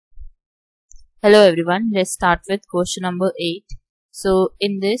Hello everyone, let's start with question number 8. So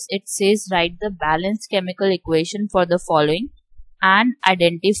in this it says write the balanced chemical equation for the following and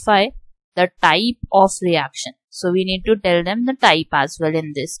identify the type of reaction. So we need to tell them the type as well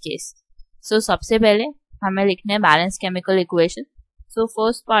in this case. So सबसे पहले हमें लिखने हैं balanced chemical equation. So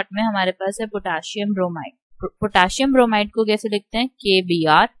first part में हमारे पास है potassium bromide. Potassium bromide को कैसे लिखते हैं?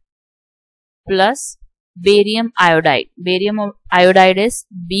 KBr plus barium iodide. Barium iodide is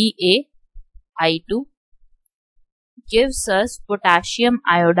BaI2 gives us potassium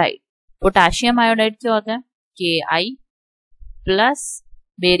iodide. Potassium iodide क्या होता है? Ki plus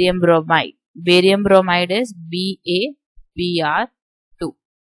barium bromide. Barium bromide is BaBr2.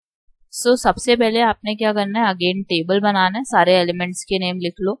 So सबसे पहले आपने क्या करना है? अगेन टेबल बनाना है. सारे एलिमेंट्स के नेम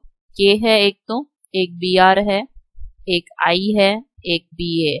लिख लो. K है एक तो, एक Br है, एक I है, एक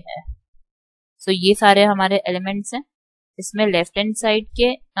Ba है. So ये सारे हमारे एलिमेंट्स हैं. इसमें लेफ्ट हैंड साइड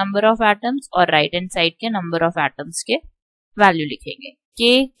के नंबर ऑफ एटम्स और राइट हैंड साइड के नंबर ऑफ एटम्स के वैल्यू लिखेंगे.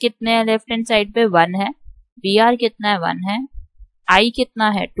 K कितने है लेफ्ट हैंड साइड पे? 1 है. Br कितना है? 1 है. I कितना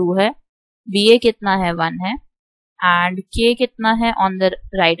है? 2 है. Ba कितना है? 1 है. एंड K कितना है on the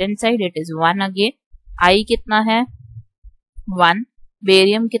right hand side? It is 1 again. I कितना है? 1.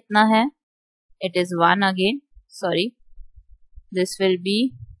 Barium कितना है? It is 1 again. Sorry, this will be,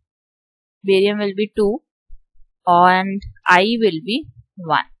 barium will be 2 and I will be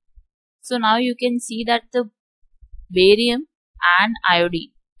 1. So now you can see that the barium and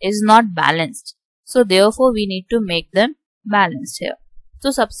iodine is not balanced. So therefore we need to make them balanced here.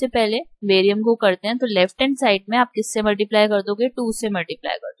 तो सबसे पहले barium को करते हैं. तो left hand side में आप किससे मल्टीप्लाई कर दोगे? 2 से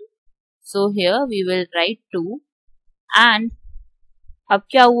मल्टीप्लाई कर दोगे. So here we will write 2 and अब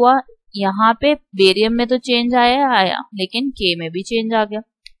क्या हुआ? यहाँ पे barium में तो चेंज आया लेकिन K में भी चेंज आ गया.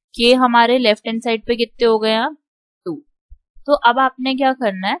 K हमारे लेफ्ट हैंड साइड पे कितने हो गए? अब 2. तो अब आपने क्या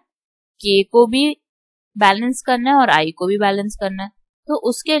करना है? K को भी बैलेंस करना है और I को भी बैलेंस करना है. तो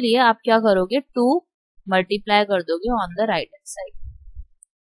उसके लिए आप क्या करोगे? 2 मल्टीप्लाई कर दोगे on the right hand side.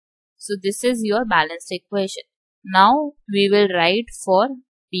 So this is your balanced equation. Now we will write for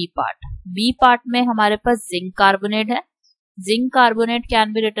B part. B part में हमारे पास जिंक कार्बोनेट है. Zinc carbonate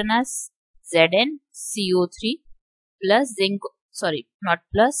can be written as ZnCO3 plus zinc, sorry, not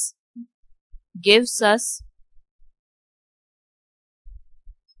plus, gives us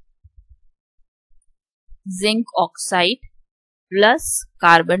zinc oxide plus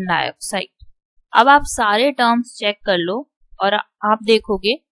carbon dioxide. अब आप सारे terms check कर लो और आप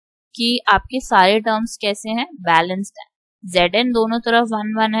देखोगे कि आपके सारे टर्म्स कैसे हैं? बैलेंस्ड हैं. Zn दोनों तरफ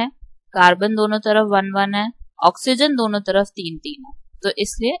 1 1 है, कार्बन दोनों तरफ 1 1 है, ऑक्सीजन दोनों तरफ 3 3 है. तो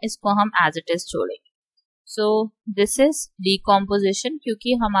इसलिए इसको हम एज इट इज छोड़ेंगे. सो दिस इज डीकॉम्पोजिशन,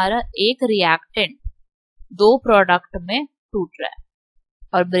 क्योंकि हमारा एक रिएक्टेंट 2 प्रोडक्ट में टूट रहा है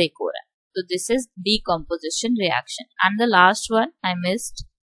और ब्रेक हो रहा है. तो this is decomposition reaction. And the last one I missed,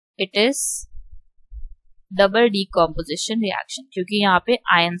 it is double decomposition reaction, क्योंकि यहाँ पे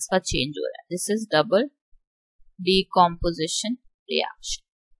आयंस का चेंज हो रहा है. This is double decomposition reaction.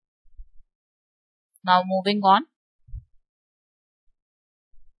 Now moving on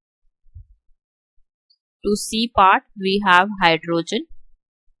to C part, we have hydrogen.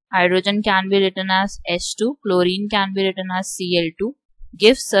 Hydrogen can be written as H2. Chlorine can be written as Cl2.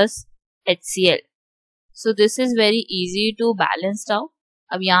 Gives us HCl. So this is very easy to balance out.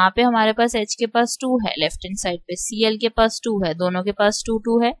 अब यहाँ पे हमारे पास H के पास 2 है left hand side पे, Cl के पास 2 है, दोनों के पास 2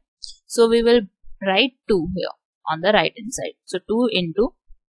 2 है. So we will write 2 here on the right hand side. So 2 into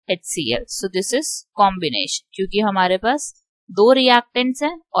HCl. So this is combination, क्योंकि हमारे पास 2 reactants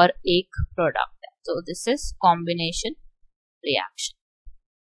हैं और एक product. So this is combination reaction.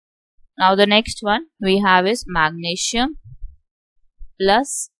 Now the next one we have is magnesium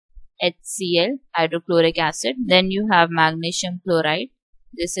plus HCl, hydrochloric acid. Then you have magnesium chloride.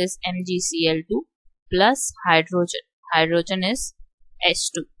 This is MgCl2 plus hydrogen. Hydrogen is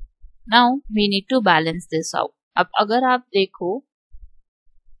H2. Now we need to balance this out. अब अगर आप देखो,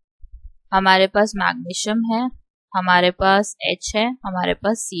 हमारे पास magnesium है, हमारे पास H है, हमारे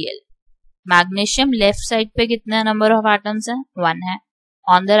पास Cl. Magnesium left side पे कितने नंबर ऑफ एटम्स हैं? 1 है.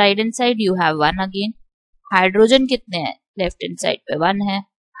 On the right hand side you have 1 again. Hydrogen कितने हैं? लेफ्ट हैंड साइड पे 1 है.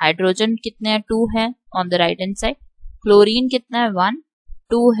 हाइड्रोजन कितने हैं? 2 है on the right hand side. Chlorine कितना है? 1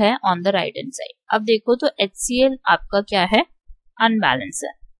 2 है on the right hand side. अब देखो तो HCl आपका क्या है? अनबैलेंस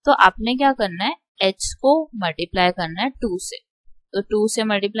है. तो आपने क्या करना है? H को मल्टीप्लाई करना है 2 से. तो 2 से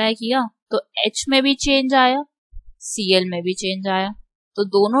मल्टीप्लाई किया तो H में भी चेंज आया, Cl में भी चेंज आया. तो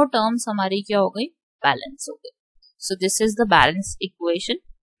दोनों टर्म्स हमारी क्या हो गई? बैलेंस हो गई. So this is the balance equation.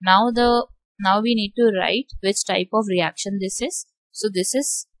 Now we need to write which type of reaction this is. So this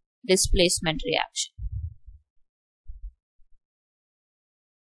is displacement reaction.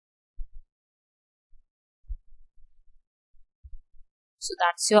 So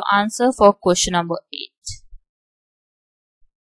that's your answer for question number 8.